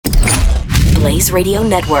Blaze Radio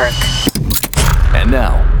Network. And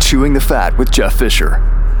now, Chewing the Fat with Jeff Fisher.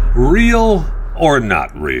 Real or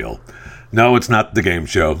not real? No, it's not the game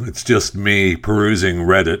show. It's just me perusing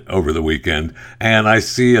Reddit over the weekend, and I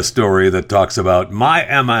see a story that talks about my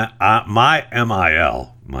MIL,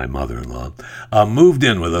 my mother-in-law, moved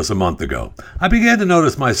in with us a month ago. I began to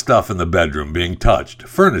notice my stuff in the bedroom being touched,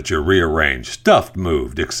 furniture rearranged, stuff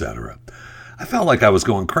moved, etc. I felt like I was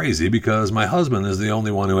going crazy because my husband is the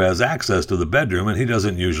only one who has access to the bedroom and he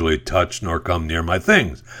doesn't usually touch nor come near my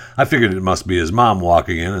things. I figured it must be his mom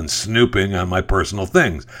walking in and snooping on my personal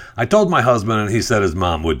things. I told my husband and he said his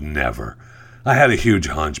mom would never. I had a huge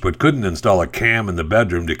hunch but couldn't install a cam in the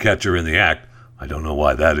bedroom to catch her in the act. I don't know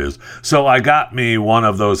why that is. So I got me one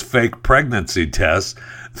of those fake pregnancy tests,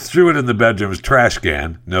 threw it in the bedroom's trash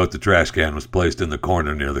can. Note the trash can was placed in the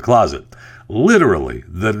corner near the closet. Literally,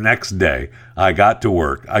 the next day, I got to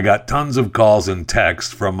work. I got tons of calls and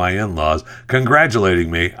texts from my in-laws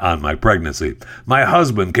congratulating me on my pregnancy. My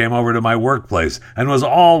husband came over to my workplace and was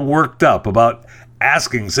all worked up about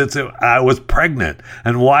asking since I was pregnant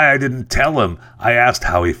and why I didn't tell him. I asked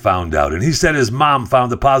how he found out, and he said his mom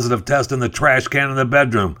found the positive test in the trash can in the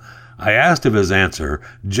bedroom. I asked if his answer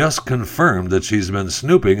just confirmed that she's been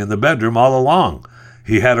snooping in the bedroom all along.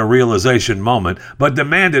 He had a realization moment, but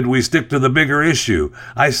demanded we stick to the bigger issue.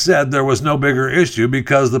 I said there was no bigger issue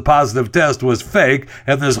because the positive test was fake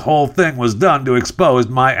and this whole thing was done to expose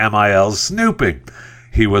my MIL's snooping.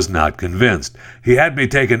 He was not convinced. He had me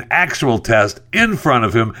take an actual test in front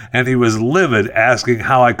of him, and he was livid, asking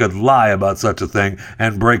how I could lie about such a thing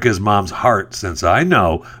and break his mom's heart, since I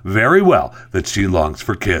know very well that she longs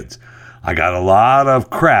for kids. I got a lot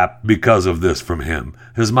of crap because of this from him.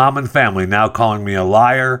 His mom and family now calling me a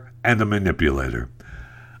liar and a manipulator.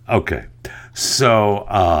 Okay,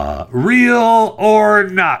 so real or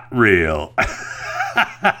not real?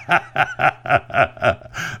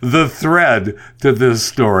 The thread to this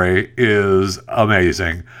story is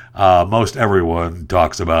amazing. Most everyone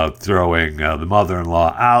talks about throwing the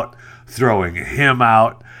mother-in-law out, throwing him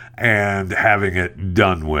out, and having it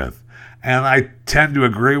done with. And I tend to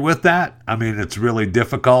agree with that. I mean, it's really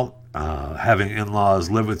difficult having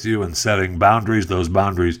in-laws live with you and setting boundaries. Those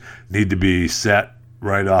boundaries need to be set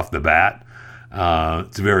right off the bat.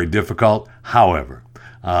 It's very difficult. However,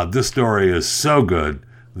 this story is so good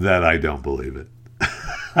that I don't believe it.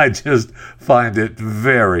 I just find it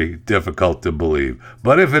very difficult to believe.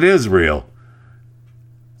 But if it is real,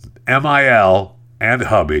 MIL and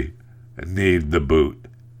hubby need the boot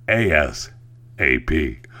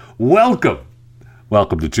ASAP. Welcome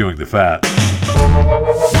to Chewing the Fat.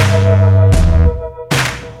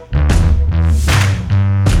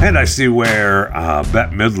 And I see where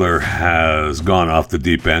Bette Midler has gone off the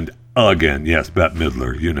deep end again. Yes, Bette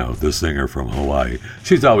Midler, you know, the singer from Hawaii.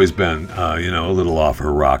 She's always been, a little off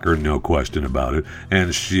her rocker, no question about it.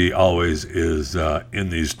 And she always is in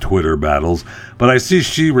these Twitter battles. But I see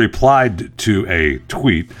she replied to a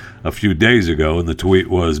tweet a few days ago, and the tweet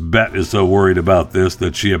was, Bette is so worried about this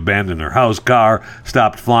that she abandoned her house car,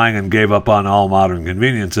 stopped flying, and gave up on all modern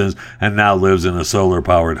conveniences, and now lives in a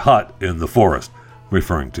solar-powered hut in the forest,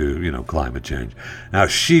 referring to, climate change. Now,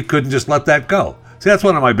 she couldn't just let that go. See, that's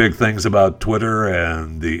one of my big things about Twitter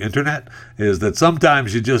and the internet, is that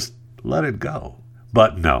sometimes you just let it go.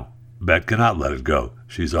 But no, Bette cannot let it go.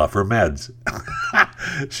 She's off her meds.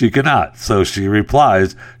 She cannot. So she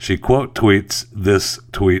replies, she quote tweets this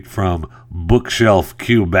tweet from Bookshelf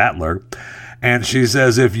Q Battler, and she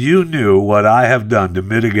says, if you knew what I have done to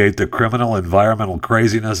mitigate the criminal environmental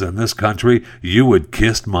craziness in this country, you would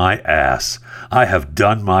kiss my ass. I have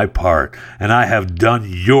done my part, and I have done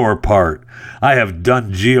your part. I have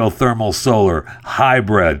done geothermal solar,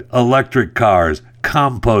 hybrid, electric cars,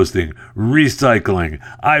 composting, recycling.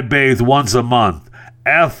 I bathe once a month.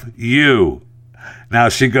 F you. Now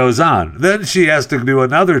she goes on. Then she has to do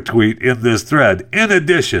another tweet in this thread. In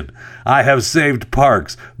addition, I have saved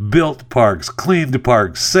parks, built parks, cleaned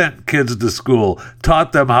parks, sent kids to school,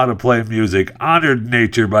 taught them how to play music, honored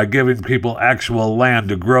nature by giving people actual land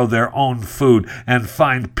to grow their own food and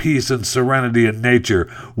find peace and serenity in nature.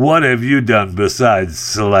 What have you done besides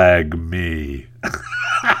slag me?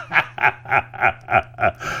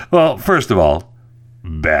 Well, first of all,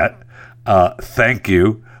 Bette, thank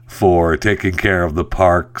you for taking care of the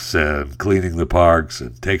parks and cleaning the parks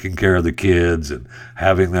and taking care of the kids and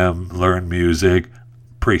having them learn music.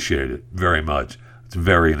 Appreciate it very much. It's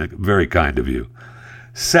very, very kind of you.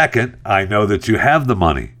 Second, I know that you have the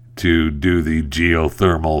money to do the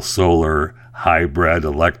geothermal, solar, hybrid,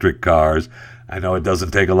 electric cars. I know it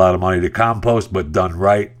doesn't take a lot of money to compost, but done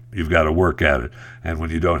right, you've got to work at it. And when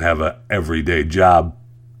you don't have a everyday job,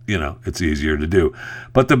 it's easier to do.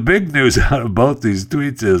 But the big news out of both these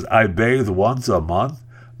tweets is, I bathe once a month?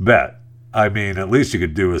 Bet. I mean, at least you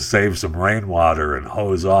could do is save some rainwater and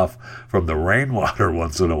hose off from the rainwater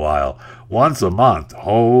once in a while. Once a month.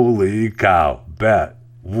 Holy cow. Bet.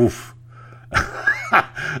 Woof.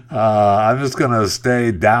 I'm just going to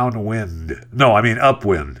stay downwind. No, I mean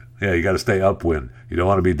upwind. Yeah, you got to stay upwind. You don't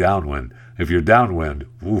want to be downwind. If you're downwind,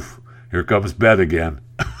 woof, here comes Bet again.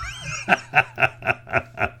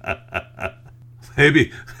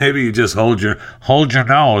 Maybe you just hold your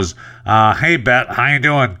nose. Hey, Bet, how you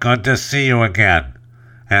doing? Good to see you again.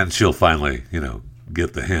 And she'll finally,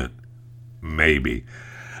 get the hint. Maybe.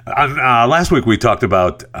 Last week we talked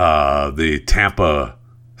about the Tampa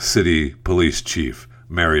City Police Chief,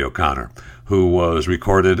 Mary O'Connor, who was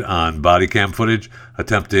recorded on body cam footage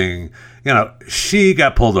attempting, she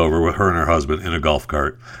got pulled over with her and her husband in a golf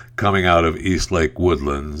cart coming out of East Lake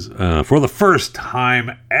Woodlands for the first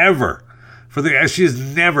time ever. She's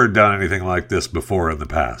never done anything like this before in the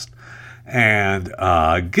past. And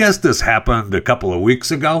I guess this happened a couple of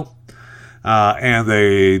weeks ago. And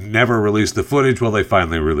they never released the footage. Well, they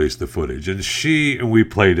finally released the footage. And we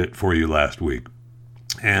played it for you last week.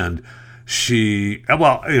 And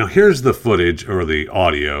here's the footage or the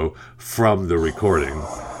audio from the recording.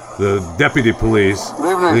 The deputy police,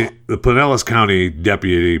 the Pinellas County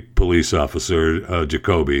deputy police officer,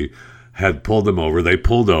 Jacoby, had pulled them over. They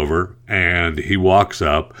pulled over, and he walks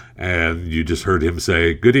up, and you just heard him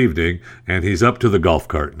say, "Good evening," and he's up to the golf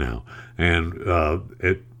cart now. And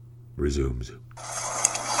it resumes.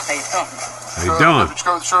 How you doing? How you doing? Deputy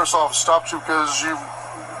Jacoby, the sheriff's office stopped you because you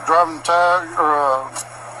driving tag or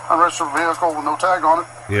unregistered vehicle with no tag on it.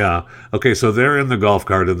 Yeah. Okay, so they're in the golf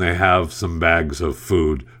cart, and they have some bags of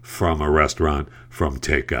food from a restaurant from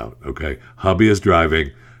takeout. Okay. Hubby is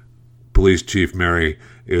driving. Police Chief Mary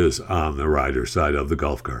is on the rider's side of the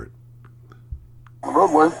golf cart. On the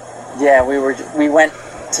roadway. Yeah, we went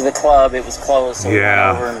to the club. It was closed, so we went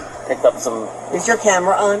over and picked up some. Is your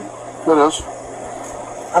camera on? It is.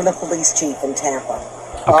 I'm the police chief in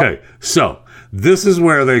Tampa. Okay, so this is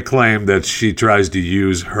where they claim that she tries to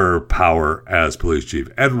use her power as police chief.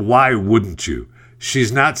 And why wouldn't you?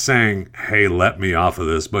 She's not saying, hey, let me off of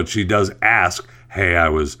this, but she does ask, hey, I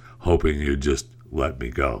was hoping you'd just let me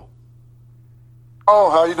go. Oh,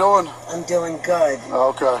 how you doing? I'm doing good.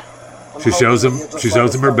 Okay. She shows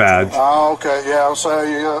him her badge. Oh, okay. Yeah, I'll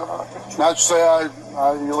say, now that you say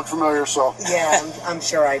you look familiar, so. Yeah, I'm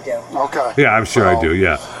sure I do. Okay. Yeah, I'm sure I do,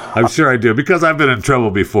 yeah. I'm sure I do, because I've been in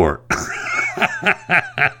trouble before.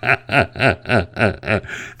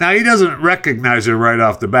 Now, he doesn't recognize her right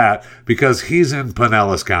off the bat because he's in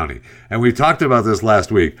Pinellas County. And we talked about this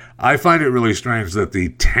last week. I find it really strange that the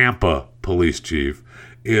Tampa police chief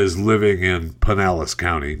is living in Pinellas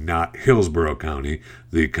County, not Hillsborough County,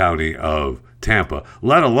 the county of Tampa,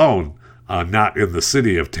 let alone not in the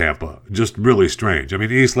city of Tampa. Just really strange. I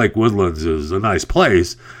mean, East Lake Woodlands is a nice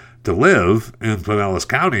place to live in Pinellas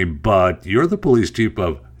County, but you're the police chief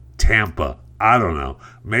of Tampa. I don't know.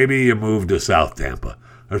 Maybe you moved to South Tampa.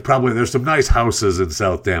 There's some nice houses in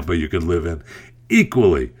South Tampa you could live in,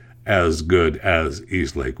 equally as good as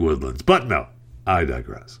East Lake Woodlands. But no, I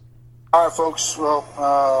digress. All right, folks. Well,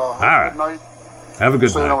 have a good night. Have a good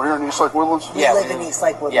Staying night. over here in East Lake Woodlands? We Yeah, live in East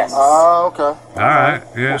Lake Woodlands. Yes. Okay. All right,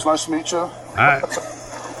 yeah. Well, it's nice to meet you. All right.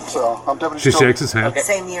 So, I'm Deputy She Jacoby. shakes his hand. Okay.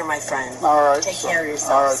 Same here, my friend. All right. Take so- care of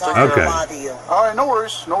yourself. All right, Sorry take care. to Okay. bother you. All right, no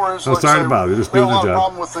worries. No worries. No, Like I sorry say, about it. Just we doing have a the lot of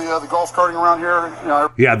job. problem with the golf carting around here.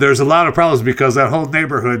 Yeah, there's a lot of problems because that whole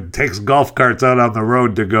neighborhood takes golf carts out on the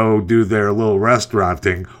road to go do their little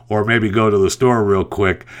restauranting or maybe go to the store real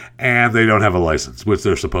quick, and they don't have a license, which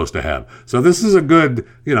they're supposed to have. So this is a good,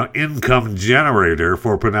 income generator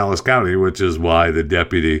for Pinellas County, which is why the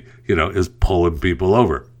deputy, is pulling people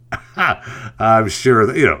over. I'm sure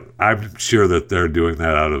that they're doing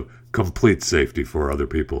that out of complete safety for other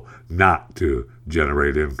people, not to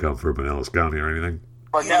generate income for Pinellas County or anything.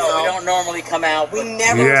 No, we don't normally come out. We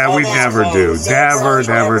never. Yeah, we never do.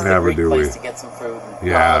 Never do we. To get some food.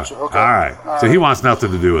 Yeah. Gotcha, okay. All right. So he wants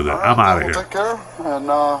nothing to do with it. I'm out of Well, here. take care, and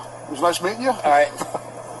it was nice meeting you. All right.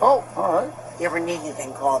 Oh, all right. If you ever need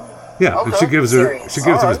anything, call me. Yeah, and she Okay. gives Serious.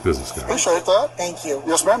 him All his right. business card. Appreciate that. Thank you.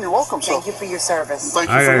 Yes, ma'am. You're welcome. Thank you for your service. Thank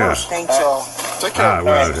you Oh, for yeah. yours. Thanks, y'all. Take All care. right,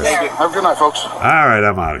 we're out of here. Thank you. Have a good night, folks. All right,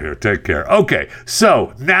 I'm out of here. Take care. Okay,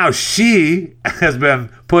 so now she has been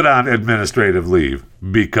put on administrative leave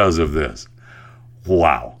because of this.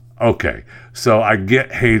 Wow. Okay, so I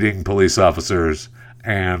get hating police officers,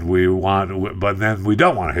 and but then we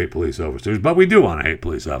don't want to hate police officers, but we do want to hate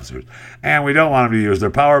police officers. And we don't want them to use their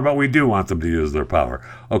power, but we do want them to use their power.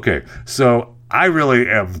 Okay, so I really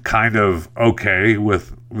am kind of okay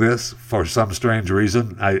with this for some strange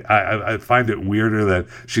reason. I find it weirder that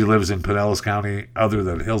she lives in Pinellas County other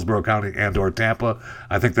than Hillsborough County and or Tampa.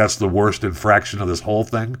 I think that's the worst infraction of this whole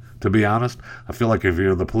thing, to be honest. I feel like if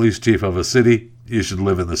you're the police chief of a city, you should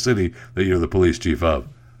live in the city that you're the police chief of.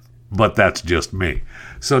 But that's just me.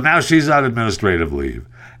 So now she's on administrative leave,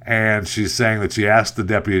 and she's saying that she asked the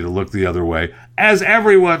deputy to look the other way, as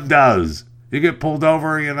everyone does. You get pulled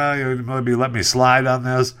over, you maybe let me slide on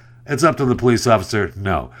this. It's up to the police officer.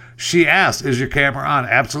 No. She asked, is your camera on?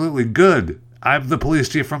 Absolutely. Good. I'm the police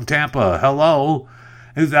chief from Tampa. Hello.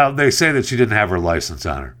 And they say that she didn't have her license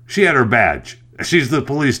on her. She had her badge. She's the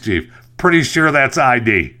police chief. Pretty sure that's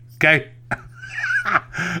ID. Okay?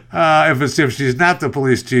 If she's not the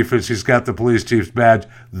police chief and she's got the police chief's badge,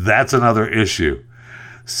 that's another issue.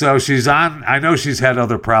 So she's on. I know she's had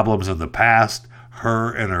other problems in the past.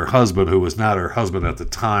 Her and her husband, who was not her husband at the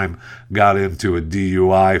time, got into a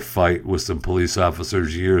DUI fight with some police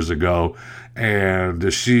officers years ago.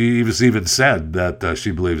 And she even said that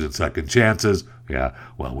she believes in second chances. Yeah,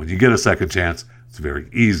 well, when you get a second chance, it's very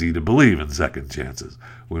easy to believe in second chances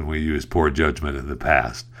when we use poor judgment in the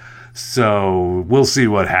past. So we'll see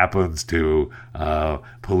what happens to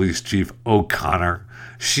Police Chief O'Connor.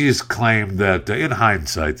 She's claimed that, in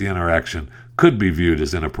hindsight, the interaction could be viewed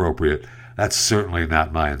as inappropriate. That's certainly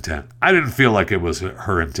not my intent. I didn't feel like it was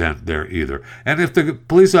her intent there either. And if the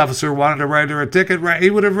police officer wanted to write her a ticket, he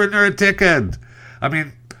would have written her a ticket. I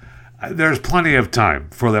mean, there's plenty of time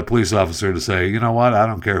for that police officer to say, you know what, I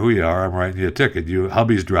don't care who you are, I'm writing you a ticket.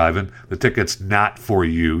 Hubby's driving. The ticket's not for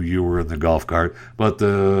you. You were in the golf cart, but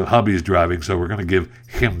the hubby's driving, so we're going to give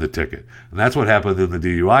him the ticket. And that's what happened in the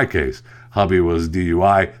DUI case. Hubby was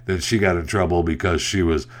DUI, then she got in trouble because she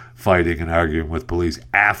was fighting and arguing with police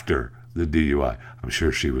after the DUI. I'm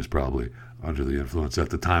sure she was probably under the influence at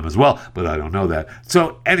the time as well, but I don't know that.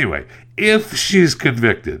 So anyway, if she's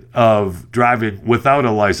convicted of driving without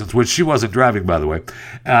a license, which she wasn't driving, by the way,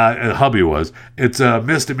 hubby was, it's a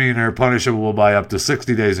misdemeanor punishable by up to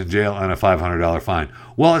 60 days in jail and a $500 fine.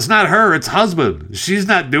 Well, it's not her, it's husband. She's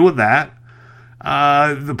not doing that.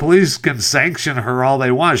 The police can sanction her all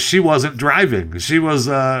they want. She wasn't driving. She was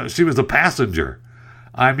a passenger.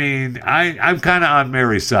 I mean, I'm kind of on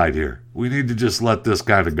Mary's side here. We need to just let this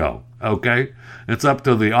kind of go, okay? It's up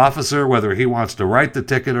to the officer whether he wants to write the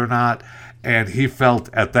ticket or not, and he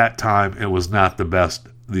felt at that time it was not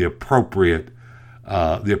the appropriate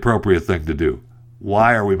thing to do.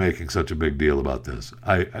 Why are we making such a big deal about this?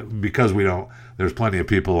 Because we don't. There's plenty of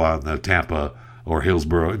people on the Tampa or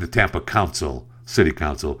Hillsborough, the Tampa City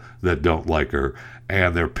Council, that don't like her,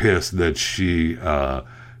 and they're pissed that she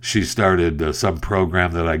started some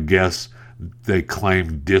program that I guess they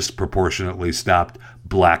claim disproportionately stopped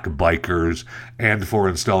black bikers and for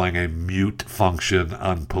installing a mute function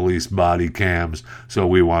on police body cams. So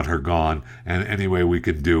we want her gone. And any way we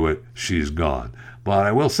can do it, she's gone. But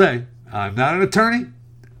I will say, I'm not an attorney,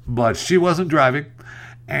 but she wasn't driving.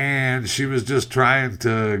 And she was just trying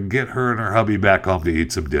to get her and her hubby back home to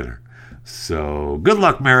eat some dinner. So good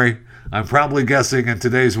luck, Mary. I'm probably guessing in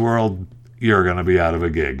today's world, you're going to be out of a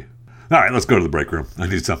gig. All right, let's go to the break room. I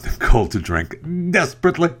need something cold to drink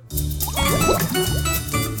desperately.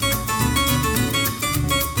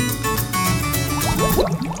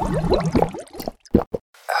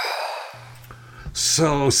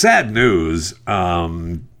 So, sad news.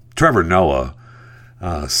 Trevor Noah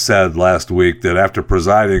said last week that after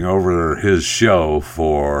presiding over his show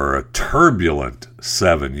for a turbulent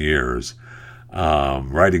 7 years,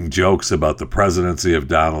 writing jokes about the presidency of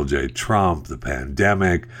Donald J. Trump, the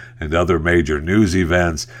pandemic, and other major news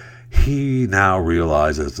events, he now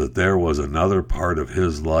realizes that there was another part of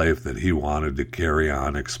his life that he wanted to carry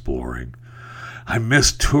on exploring. I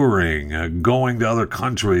miss touring, going to other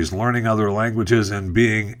countries, learning other languages, and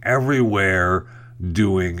being everywhere,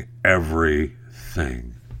 doing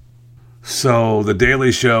everything. So the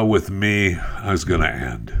Daily Show with me is going to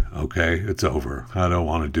end, okay? It's over. I don't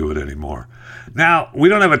want to do it anymore. Now, we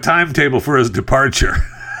don't have a timetable for his departure.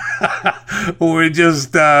 We're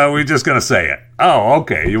just going to say it. Oh,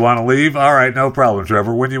 okay. You want to leave? All right, no problem,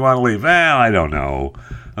 Trevor. When do you want to leave? Well, I don't know.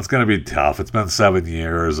 That's going to be tough. It's been 7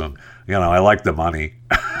 years, and, I like the money.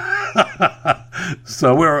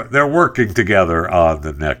 So they're working together on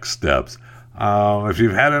the next steps. If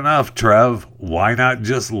you've had enough, Trev, why not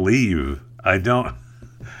just leave?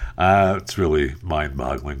 It's really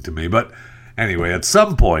mind-boggling to me. But anyway, at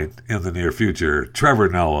some point in the near future, Trevor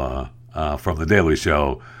Noah from The Daily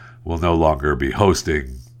Show will no longer be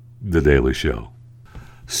hosting The Daily Show.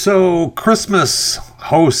 So, Christmas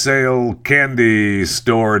wholesale candy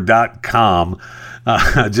store.com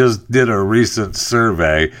just did a recent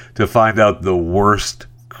survey to find out the worst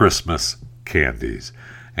Christmas candies.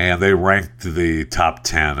 And they ranked the top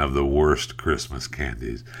 10 of the worst Christmas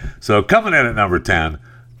candies. So coming in at number 10,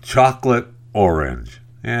 chocolate orange.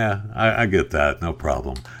 Yeah, I get that. No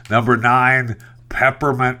problem. Number 9,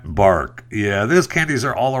 peppermint bark. Yeah, those candies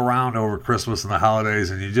are all around over Christmas and the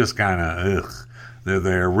holidays, and you just kind of, ugh. They're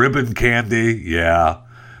there. Ribbon candy. Yeah.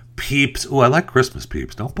 Peeps. Oh, I like Christmas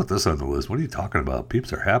Peeps. Don't put this on the list. What are you talking about?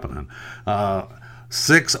 Peeps are happening.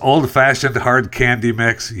 6, old-fashioned hard candy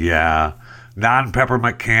mix. Yeah.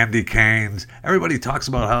 Non-peppermint candy canes. Everybody talks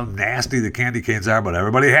about how nasty the candy canes are, but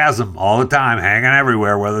everybody has them all the time, hanging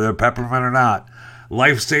everywhere, whether they're peppermint or not.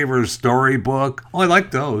 Lifesavers storybook. Oh, I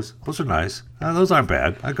like those. Those are nice. Those aren't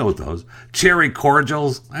bad. I go with those. Cherry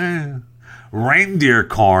cordials. Reindeer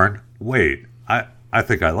corn. Wait, I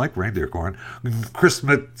think I like reindeer corn.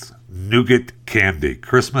 Christmas nougat candy.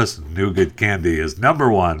 Christmas nougat candy is number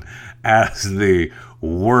 1 as the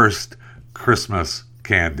worst Christmas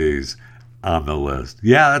candies on the list.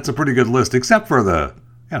 Yeah, that's a pretty good list, except for the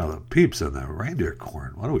Peeps and the reindeer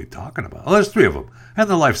corn. What are we talking about? Oh, there's 3 of them. And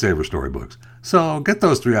the Lifesaver storybooks. So get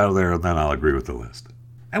those 3 out of there, and then I'll agree with the list.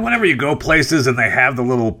 And whenever you go places and they have the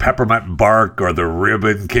little peppermint bark or the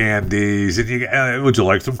ribbon candies, and would you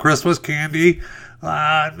like some Christmas candy?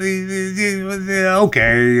 Okay,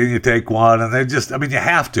 and you take one, and you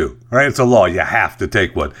have to, right? It's a law. You have to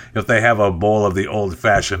take one. If they have a bowl of the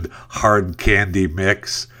old-fashioned hard candy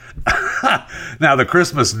mix. Now, the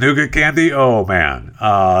Christmas nougat candy, oh, man,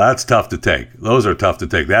 that's tough to take. Those are tough to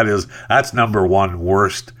take. That's number 1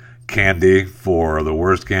 worst candy for the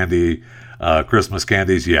worst candy, Christmas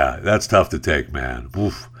candies. Yeah, that's tough to take, man.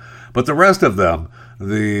 Oof. But the rest of them,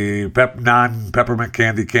 the non-peppermint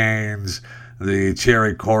candy canes, the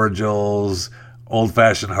cherry cordials,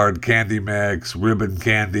 old-fashioned hard candy mix, ribbon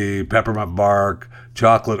candy, peppermint bark,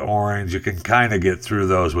 chocolate orange, you can kind of get through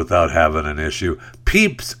those without having an issue.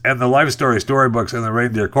 Peeps and the Life Story storybooks and the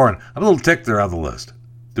reindeer corn, I'm a little ticked they're on the list,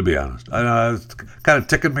 to be honest. It's kind of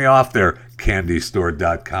ticking me off there,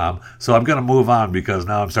 candystore.com. So I'm going to move on because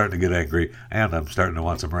now I'm starting to get angry and I'm starting to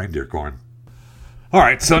want some reindeer corn. All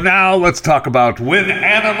right, so now let's talk about When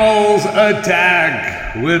Animals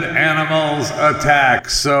Attack. When Animals Attack.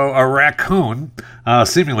 So a raccoon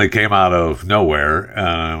seemingly came out of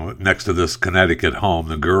nowhere next to this Connecticut home.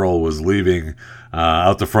 The girl was leaving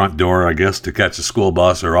out the front door, I guess, to catch a school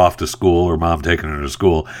bus or off to school, or mom taking her to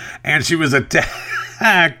school. And she was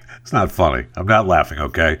attacked. It's not funny. I'm not laughing,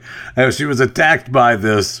 okay? She was attacked by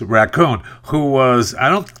this raccoon who was, I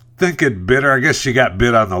don't think it bit her. I guess she got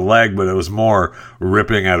bit on the leg, but it was more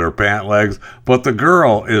ripping at her pant legs. But the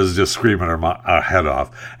girl is just screaming her head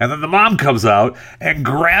off. And then the mom comes out and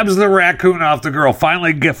grabs the raccoon off the girl,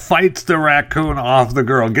 finally fights the raccoon off the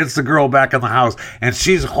girl, gets the girl back in the house, and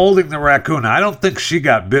she's holding the raccoon. I don't think she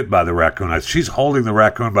got bit by the raccoon. She's holding the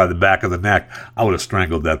raccoon by the back of the neck. I would have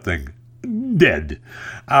strangled that thing dead.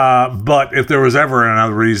 But if there was ever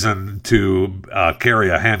another reason to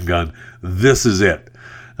carry a handgun, this is it.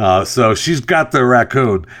 So she's got the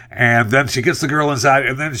raccoon, and then she gets the girl inside,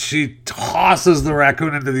 and then she tosses the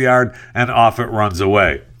raccoon into the yard, and off it runs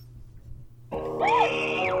away. Here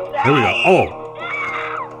we go. Oh.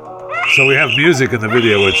 So we have music in the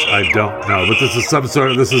video, which I don't know, but this is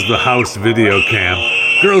the house video cam.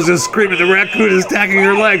 Girl's just screaming, the raccoon is attacking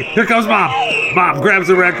her leg. Here comes mom. Mom grabs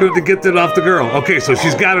the raccoon to get it off the girl. Okay, so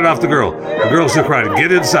she's got it off the girl. The girl's still crying.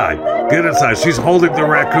 Get inside. Get inside. She's holding the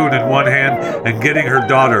raccoon in one hand and getting her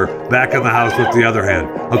daughter back in the house with the other hand.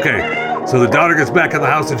 Okay, so the daughter gets back in the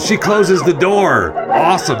house and she closes the door.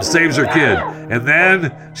 Awesome, saves her kid. And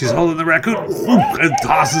then she's holding the raccoon and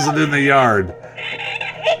tosses it in the yard.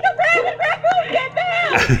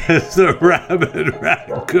 It's the rabbit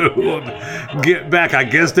raccoon. Get back. I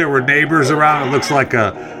guess there were neighbors around. It looks like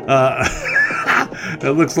a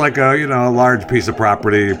large piece of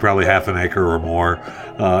property, probably half an acre or more.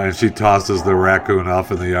 And she tosses the raccoon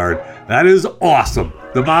off in the yard. That is awesome.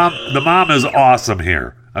 The mom is awesome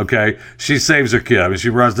here. Okay, she saves her kid. I mean, she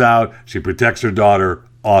runs out. She protects her daughter.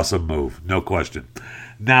 Awesome move, no question.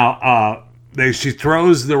 Now, she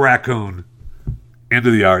throws the raccoon into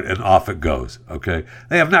the yard, and off it goes, okay?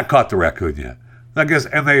 They have not caught the raccoon yet. I guess,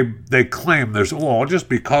 and they claim just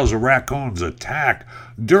because a raccoons attack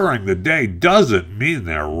during the day doesn't mean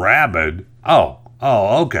they're rabid. Oh,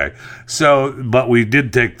 okay. So, but we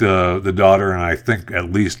did take the daughter, and I think at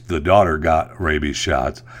least the daughter got rabies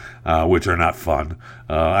shots, which are not fun.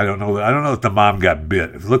 I don't know that the mom got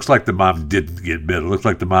bit. It looks like the mom didn't get bit. It looks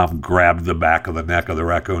like the mom grabbed the back of the neck of the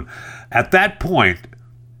raccoon. At that point,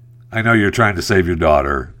 I know you're trying to save your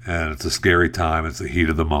daughter, and it's a scary time. It's the heat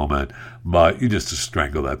of the moment. But you just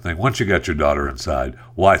strangle that thing. Once you got your daughter inside,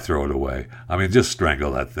 why throw it away? I mean, just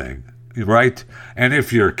strangle that thing, right? And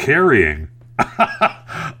if you're carrying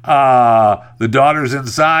the daughter's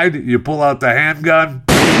inside, you pull out the handgun.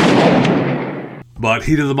 But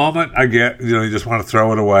heat of the moment, I get, you just want to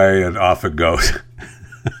throw it away and off it goes.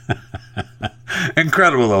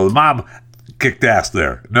 Incredible, though. The mom kicked ass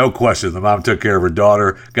there. No question. The mom took care of her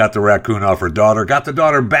daughter, got the raccoon off her daughter, got the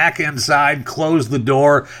daughter back inside, closed the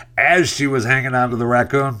door as she was hanging onto the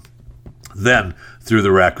raccoon, then threw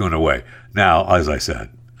the raccoon away. Now, as I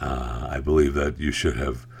said, I believe that you should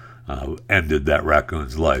have ended that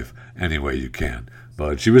raccoon's life any way you can.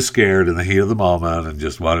 But she was scared in the heat of the moment and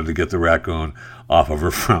just wanted to get the raccoon off of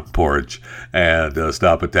her front porch and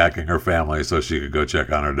stop attacking her family so she could go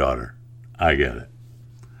check on her daughter. I get it.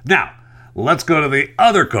 Now, let's go to the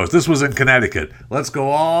other coast. This was in Connecticut. Let's go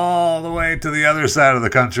all the way to the other side of the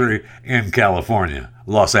country in California.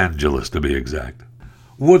 Los Angeles, to be exact.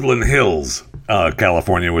 Woodland Hills,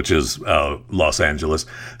 California, which is Los Angeles.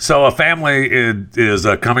 So a family is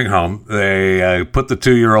coming home. They put the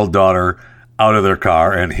 2-year-old daughter out of their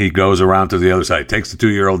car, and he goes around to the other side, takes the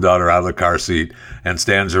 2-year-old daughter out of the car seat and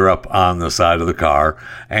stands her up on the side of the car,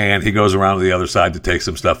 and he goes around to the other side to take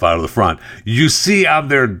some stuff out of the front. You see on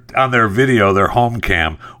their video, their home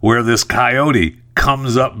cam, where this coyote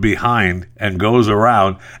comes up behind and goes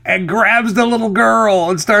around and grabs the little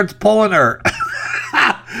girl and starts pulling her.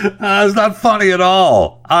 It's not funny at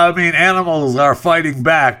all. I mean, animals are fighting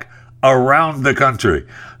back around the country.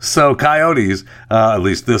 So coyotes, at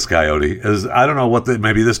least this coyote, I don't know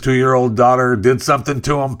maybe this 2-year-old daughter did something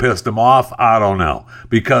to him, pissed him off. I don't know.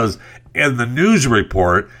 Because in the news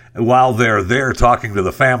report, while they're there talking to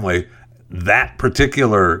the family, that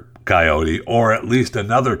particular coyote, or at least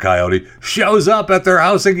another coyote, shows up at their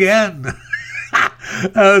house again.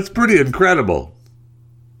 It's pretty incredible.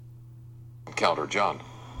 Counter, John.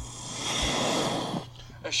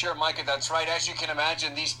 Sure, Micah, that's right. As you can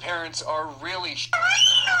imagine, these parents are really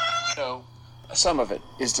so Some of it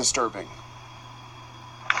is disturbing.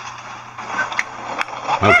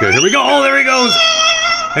 Okay, here we go. Oh, there he goes.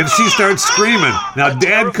 And she starts screaming. Now,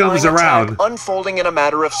 Dad comes around. Unfolding in a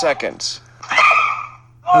matter of seconds.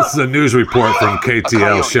 This is a news report from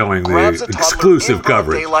KTL showing the exclusive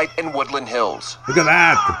coverage. Daylight in Woodland Hills. Look at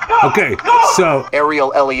that. Okay, so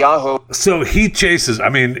Ariel Eliyahu. So he chases. I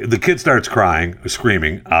mean, the kid starts crying,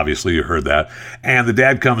 screaming. Obviously, you heard that. And the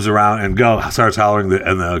dad comes around and starts hollering,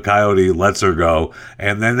 and the coyote lets her go.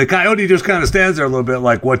 And then the coyote just kind of stands there a little bit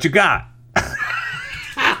like, "What you got?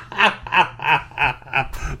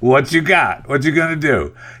 What you got? What you gonna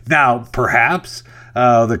do?" Now, perhaps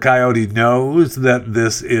the coyote knows that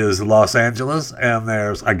this is Los Angeles, and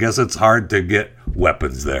I guess it's hard to get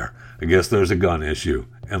weapons there. I guess there's a gun issue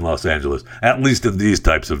in Los Angeles, at least in these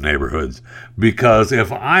types of neighborhoods. Because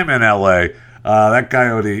if I'm in LA, that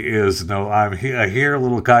coyote is I hear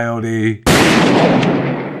little coyote.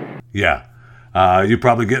 Yeah, you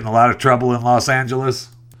probably get in a lot of trouble in Los Angeles,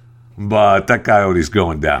 but that coyote's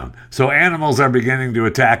going down. So animals are beginning to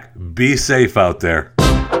attack. Be safe out there.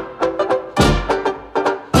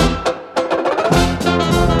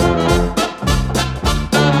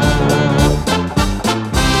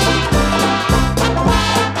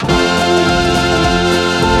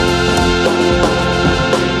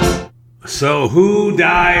 So who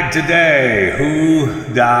died today?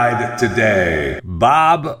 Who died today?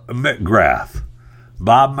 Bob McGrath.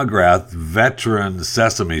 Bob McGrath, veteran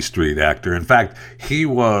Sesame Street actor. In fact, he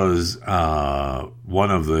was one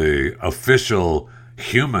of the official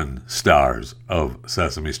human stars of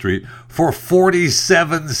Sesame Street for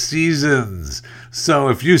 47 seasons. So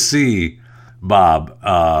if you see Bob,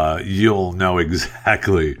 you'll know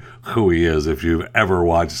exactly who he is if you've ever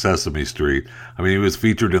watched Sesame Street. I mean, he was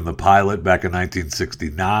featured in the pilot back in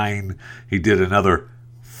 1969. He did another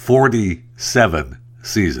 47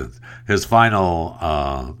 seasons. His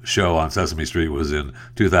final show on Sesame Street was in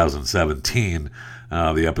 2017.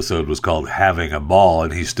 The episode was called Having a Ball,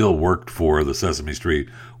 and he still worked for the Sesame Street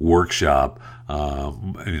workshop,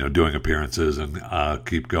 doing appearances and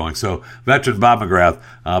keep going. So veteran Bob McGrath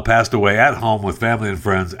passed away at home with family and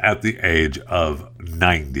friends at the age of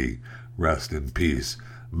 90. Rest in peace,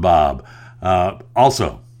 Bob.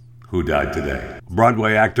 Also, who died today?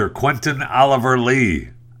 Broadway actor Quentin Oliver Lee,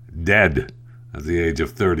 dead at the age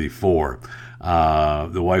of 34.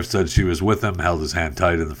 The wife said she was with him, held his hand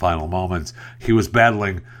tight in the final moments. He was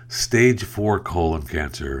battling stage 4 colon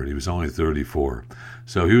cancer, and he was only 34.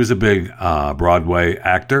 So he was a big Broadway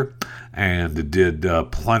actor and did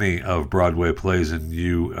plenty of Broadway plays.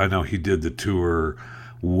 And I know he did the tour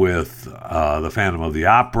with the Phantom of the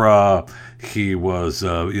Opera. He was,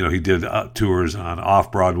 he did tours on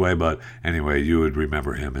Off-Broadway, but anyway, you would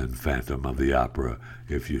remember him in Phantom of the Opera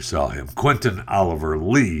if you saw him. Quentin Oliver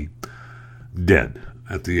Lee, dead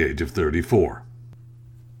at the age of 34.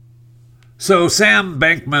 So Sam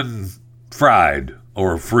Bankman-Fried,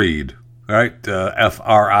 or Freed, right?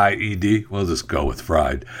 F-R-I-E-D. We'll just go with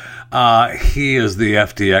Fried. He is the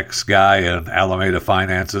FTX guy and Alameda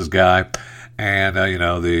Finances guy. And,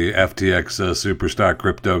 the FTX superstar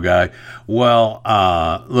crypto guy. Well,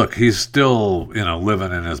 look, he's still,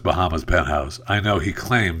 living in his Bahamas penthouse. I know he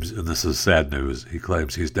claims, and this is sad news, he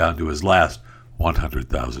claims he's down to his last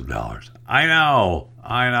 $100,000. I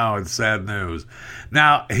know, it's sad news.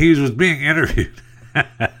 Now, he was being interviewed.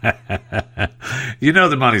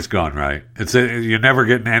 The money's gone, right? You're never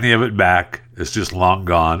getting any of it back. It's just long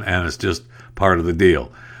gone, and it's just part of the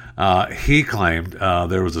deal. He claimed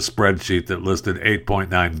there was a spreadsheet that listed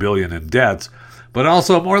 $8.9 billion in debts, but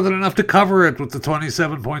also more than enough to cover it with the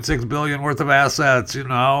 $27.6 billion worth of assets.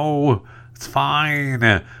 It's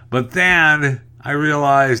fine. But then I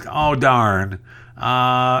realized, oh darn,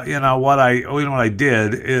 what I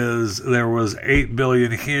did is there was $8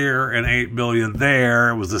 billion here and $8 billion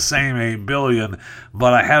there. It was the same $8 billion,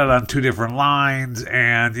 but I had it on two different lines,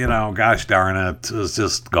 and gosh darn it, it's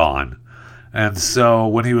just gone. And so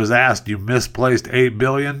when he was asked, you misplaced $8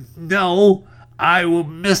 billion? No, I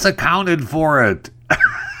misaccounted for it.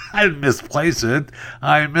 I didn't misplace it.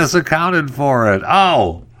 I misaccounted for it.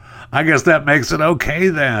 Oh, I guess that makes it okay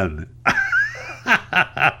then.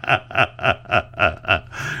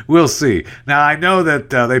 We'll see. Now, I know that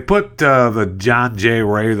they put the John J.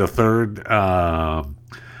 Ray III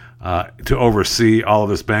to oversee all of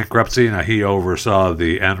this bankruptcy. Now, he oversaw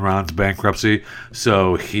the Enron's bankruptcy,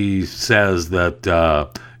 so he says that,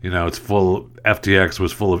 FTX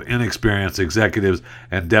was full of inexperienced executives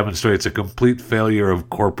and demonstrates a complete failure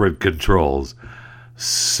of corporate controls.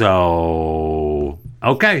 So,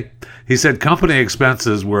 okay. He said company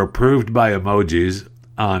expenses were approved by emojis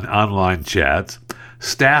on online chats.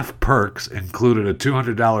 Staff perks included a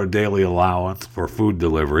 $200 daily allowance for food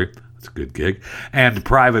delivery. It's a good gig. And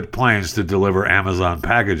private planes to deliver Amazon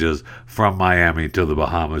packages from Miami to the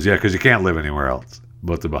Bahamas. Yeah, because you can't live anywhere else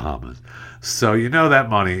but the Bahamas. So that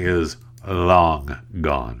money is long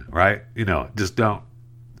gone, right? It's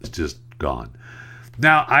just gone.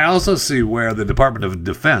 Now, I also see where the Department of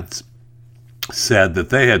Defense said that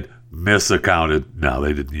they had misaccounted. No,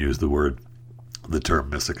 they didn't use the term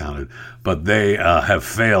misaccounted, but they have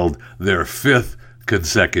failed their 5th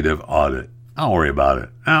consecutive audit. Don't worry about it.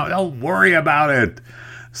 Don't worry about it.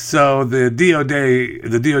 So the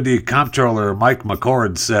DOD comptroller, Mike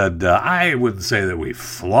McCord, said, I wouldn't say that we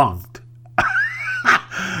flunked.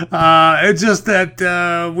 It's just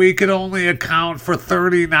that we could only account for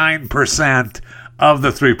 39% of the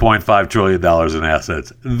 $3.5 trillion in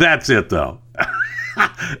assets. That's it, though.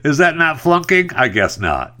 Is that not flunking? I guess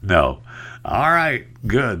not. No. All right.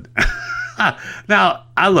 Good. Now,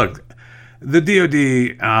 the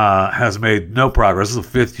DOD has made no progress. This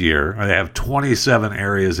is the 5th year. They have 27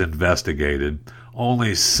 areas investigated.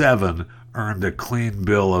 Only 7 earned a clean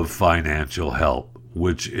bill of financial help,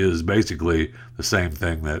 which is basically the same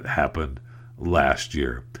thing that happened last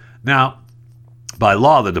year. Now, by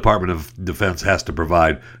law, the Department of Defense has to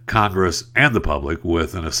provide Congress and the public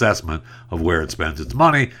with an assessment of where it spends its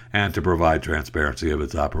money and to provide transparency of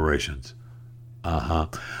its operations.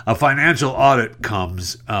 A financial audit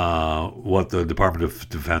comes what the Department of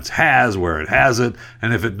Defense has, where it has it,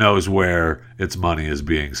 and if it knows where its money is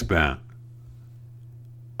being spent.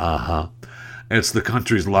 It's the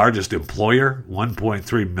country's largest employer,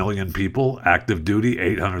 1.3 million people, active duty,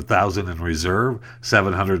 800,000 in reserve,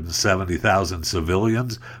 770,000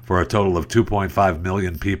 civilians, for a total of 2.5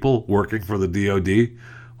 million people working for the DOD.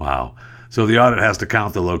 Wow. So the audit has to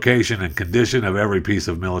count the location and condition of every piece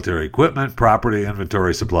of military equipment, property,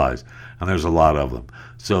 inventory, supplies. And there's a lot of them.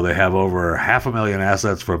 So they have over 500,000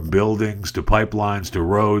 assets, from buildings to pipelines to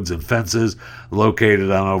roads and fences, located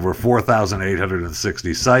on over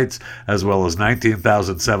 4,860 sites, as well as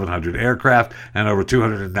 19,700 aircraft and over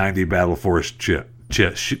 290 Battle Force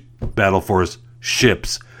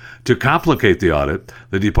ships. To complicate the audit,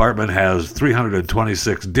 the department has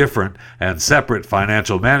 326 different and separate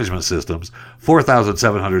financial management systems,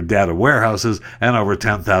 4,700 data warehouses, and over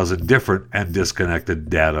 10,000 different and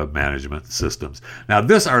disconnected data management systems. Now,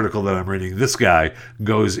 this article that I'm reading, this guy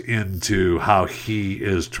goes into how he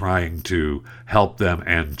is trying to help them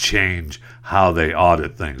and change how they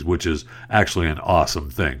audit things, which is actually an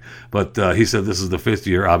awesome thing. But he said this is the 5th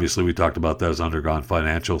year. Obviously, we talked about that, has undergone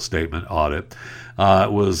financial statement audit.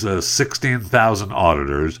 It was says 16,000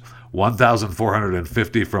 auditors,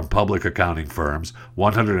 1,450 from public accounting firms,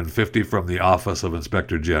 150 from the Office of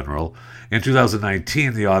Inspector General. In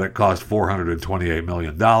 2019, the audit cost $428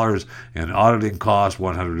 million. In auditing costs,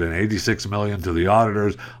 $186 million to the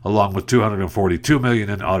auditors, along with $242 million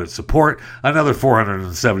in audit support, another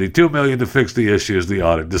 $472 million to fix the issues the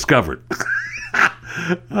audit discovered.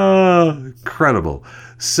 Incredible.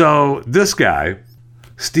 So this guy,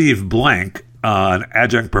 Steve Blank, an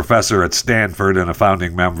adjunct professor at Stanford and a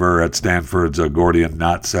founding member at Stanford's Gordian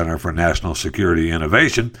Knot Center for National Security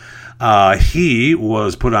Innovation, he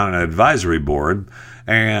was put on an advisory board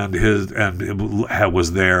and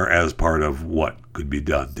was there as part of what could be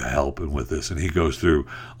done to help him with this. And he goes through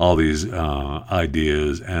all these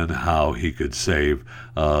ideas and how he could save,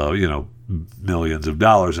 millions of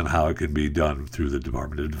dollars, and how it can be done through the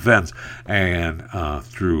Department of Defense and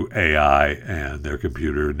through AI and their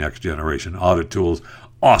computer next generation audit tools.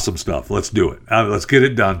 Awesome stuff. Let's do it. Let's get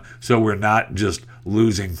it done so we're not just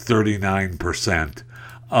losing 39%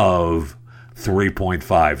 of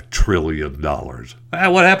 $3.5 trillion.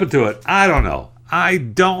 What happened to it? I don't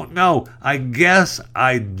know. I guess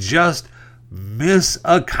I just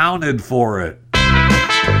misaccounted for it.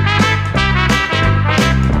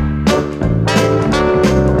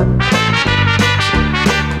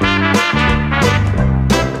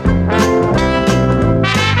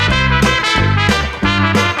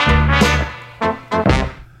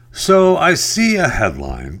 So I see a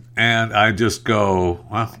headline and I just go,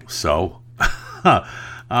 well, so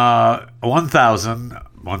 1,000,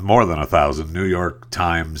 more than 1,000 New York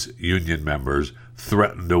Times union members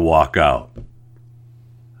threatened to walk out.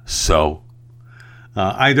 So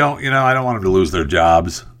I don't want them to lose their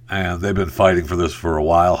jobs. And they've been fighting for this for a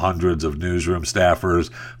while. Hundreds of newsroom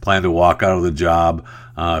staffers plan to walk out of the job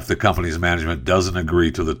if the company's management doesn't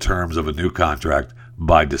agree to the terms of a new contract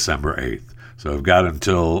by December 8th. So I've got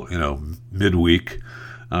until, midweek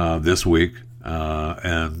this week,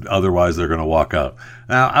 and otherwise they're going to walk out.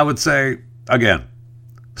 Now, I would say, again,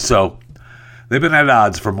 so they've been at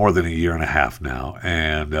odds for more than a year and a half now,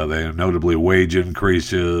 and they have notably wage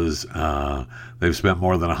increases. They've spent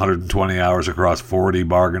more than 120 hours across 40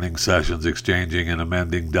 bargaining sessions exchanging and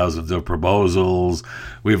amending dozens of proposals.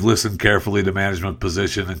 We've listened carefully to management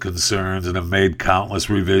position and concerns and have made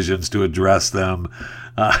countless revisions to address them.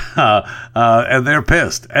 And they're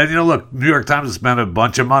pissed. And, look, New York Times has spent a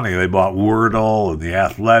bunch of money. They bought Wordle and The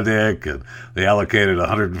Athletic, and they allocated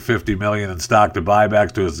 $150 million in stock to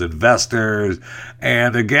buybacks to its investors.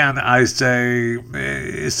 And again, I say,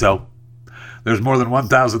 so there's more than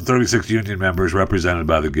 1,036 union members represented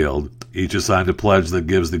by the Guild. Each assigned a pledge that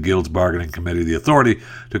gives the Guild's bargaining committee the authority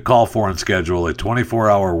to call for and schedule a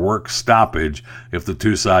 24-hour work stoppage if the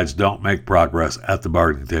two sides don't make progress at the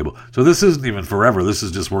bargaining table. So this isn't even forever. This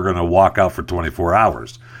is just we're going to walk out for 24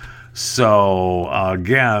 hours. So,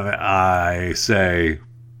 again, I say,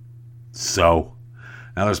 so.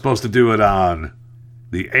 Now, they're supposed to do it on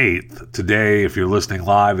the 8th. Today, if you're listening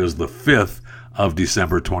live, is the 5th of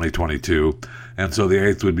December 2022. And so the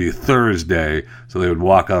 8th would be Thursday. So they would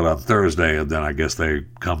walk out on Thursday, and then I guess they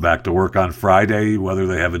come back to work on Friday, whether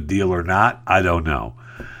they have a deal or not. I don't know.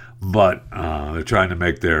 But they're trying to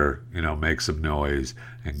make some noise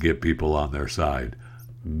and get people on their side.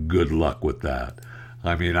 Good luck with that.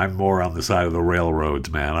 I mean, I'm more on the side of the railroads,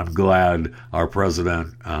 man. I'm glad our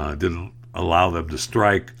president didn't allow them to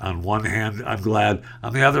strike. On one hand, I'm glad.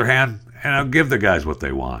 On the other hand, give the guys what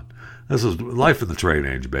they want. This is life in the trade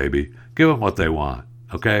age, baby. Give them what they want,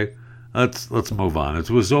 okay? Let's move on. It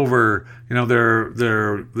was over.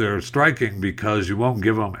 They're striking because you won't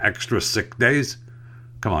give them extra sick days.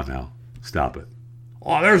 Come on now, stop it.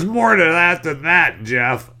 Oh, there's more to that than that,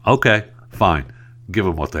 Jeff. Okay, fine. Give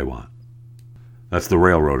them what they want. That's the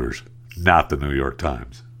railroaders, not the New York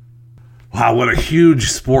Times. Wow, what a huge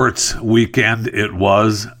sports weekend it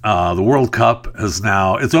was. The World Cup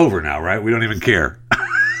it's over now, right? We don't even care.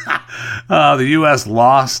 The U.S.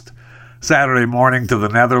 lost Saturday morning to the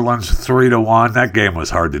Netherlands 3-1. That game was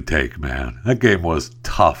hard to take, man. That game was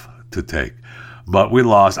tough to take. But we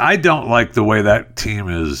lost. I don't like the way that team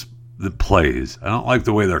plays. I don't like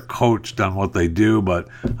the way they're coached on what they do, but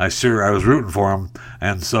I was rooting for them.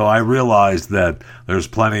 And so I realized that there's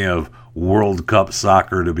plenty of World Cup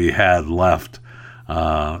soccer to be had left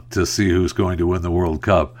to see who's going to win the World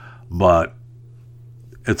Cup. But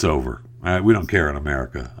it's over. We don't care in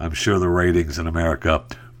America. I'm sure the ratings in America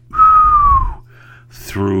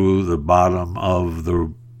through the bottom of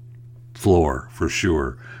the floor for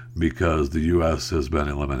sure, because the U.S. has been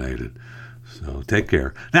eliminated. So take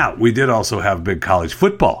care. Now, we did also have big college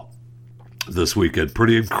football this weekend.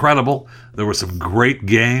 Pretty incredible. There were some great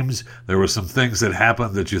games. There were some things that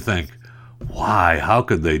happened that you think, why? How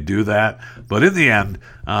could they do that? But in the end,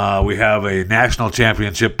 we have a national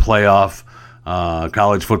championship playoff,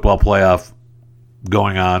 college football playoff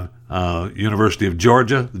going on. University of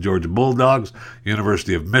Georgia, the Georgia Bulldogs,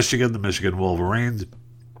 University of Michigan, the Michigan Wolverines,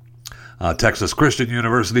 Texas Christian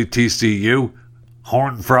University, TCU,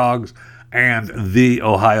 Horned Frogs, and the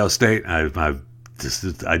Ohio State. I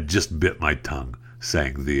just bit my tongue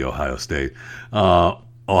saying the Ohio State.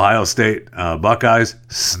 Ohio State Buckeyes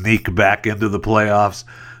sneak back into the playoffs.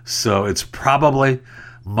 So it's probably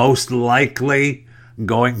most likely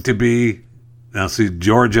going to be, now see,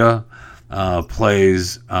 Georgia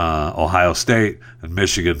plays Ohio State and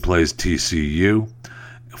Michigan plays TCU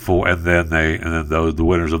and then the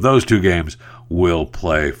winners of those two games will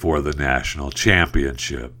play for the national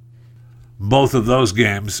championship. Both of those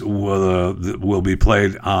games will be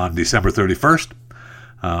played on December 31st.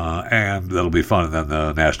 And that'll be fun. And then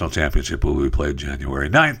the national championship will be played January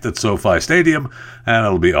 9th at SoFi Stadium, and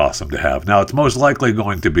it'll be awesome to have. Now, it's most likely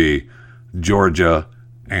going to be Georgia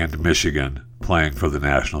and Michigan playing for the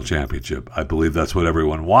national championship. I believe that's what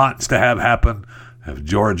everyone wants to have happen. Have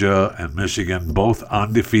Georgia and Michigan both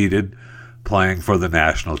undefeated playing for the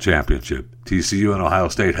national championship. TCU and Ohio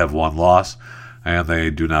State have one loss, and they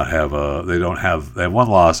have one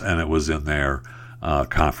loss, and it was in their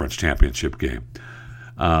conference championship game.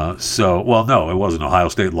 No, it wasn't. Ohio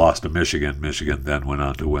State lost to Michigan. Michigan then went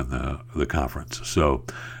on to win the conference. So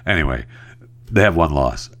anyway, they have one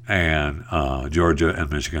loss, and Georgia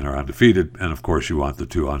and Michigan are undefeated. And of course, you want the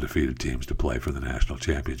two undefeated teams to play for the national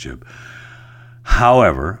championship.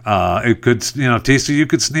 However, TCU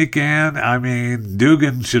could sneak in. I mean,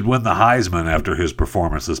 Dugan should win the Heisman after his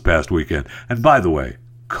performance this past weekend. And by the way,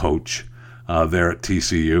 coach there at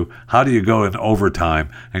TCU, how do you go in overtime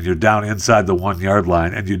and you're down inside the 1 yard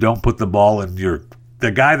line and you don't put the ball in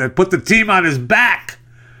the guy that put the team on his back,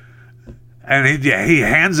 and he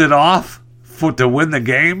hands it off to win the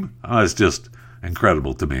game? It's just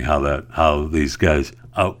incredible to me how these guys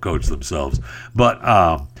outcoach themselves. But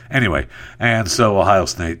anyway, and so Ohio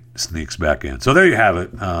State sneaks back in. So there you have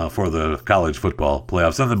it for the college football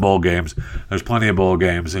playoffs and the bowl games. There's plenty of bowl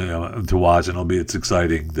games to watch, and it's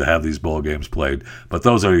exciting to have these bowl games played. But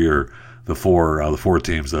those are the four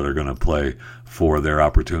teams that are going to play for their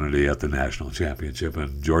opportunity at the national championship.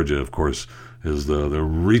 And Georgia, of course, is the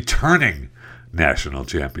returning national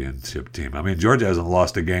championship team. I mean, Georgia hasn't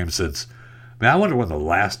lost a game since. I wonder when the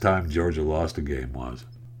last time Georgia lost a game was.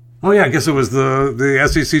 Oh, yeah, I guess it was the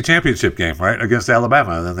SEC championship game, right, against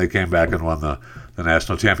Alabama. And then they came back and won the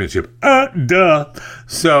national championship. So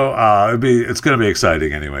it's going to be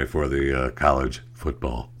exciting anyway for the college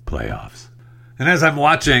football playoffs. And as I'm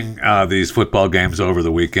watching these football games over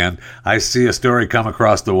the weekend, I see a story come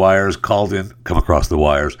across the old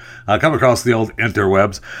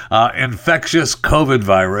interwebs. Infectious COVID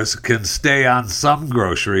virus can stay on some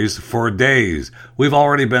groceries for days. We've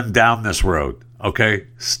already been down this road. Okay,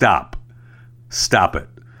 stop it.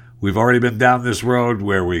 We've already been down this road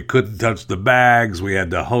where we couldn't touch the bags. We had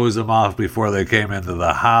to hose them off before they came into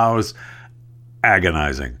the house.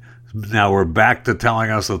 Agonizing. Now we're back to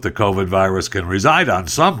telling us that the COVID virus can reside on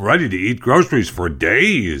some ready-to-eat groceries for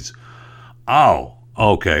days. Oh,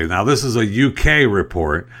 okay. Now this is a UK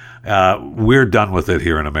report. We're done with it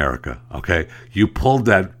here in America. Okay, you pulled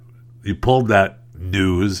that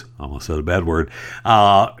news. Almost said a bad word.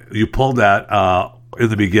 You pulled that in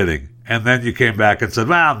the beginning, and then you came back and said,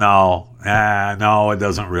 "Well, no, it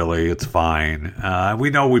doesn't really. It's fine.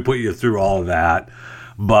 We know we put you through all of that."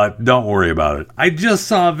 But don't worry about it. I just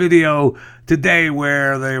saw a video today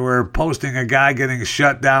where they were posting a guy getting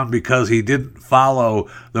shut down because he didn't follow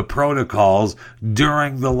the protocols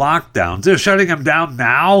during the lockdowns. They're shutting him down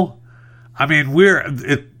now? I mean,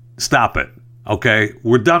 stop it, okay?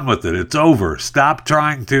 We're done with it. It's over. Stop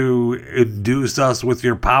trying to induce us with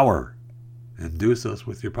your power. Induce us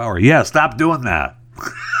with your power. Yeah, stop doing that.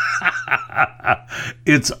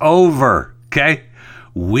 It's over, okay?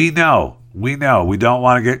 We know. We don't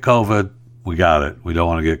want to get COVID. We got it. We don't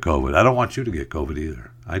want to get COVID. I don't want you to get COVID either.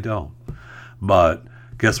 I don't. But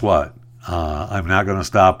guess what? I'm not going to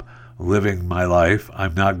stop living my life.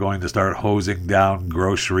 I'm not going to start hosing down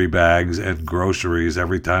grocery bags and groceries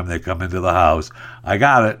every time they come into the house. I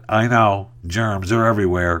got it. I know. Germs are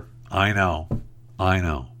everywhere. I know.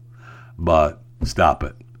 But stop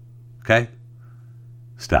it. Okay?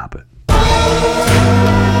 Stop it.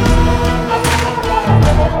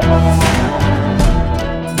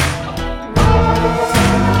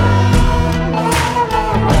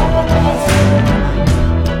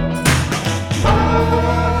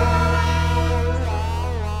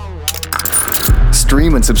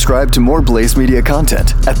 Stream and subscribe to more Blaze Media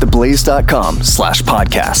content at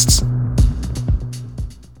theblaze.com/podcasts.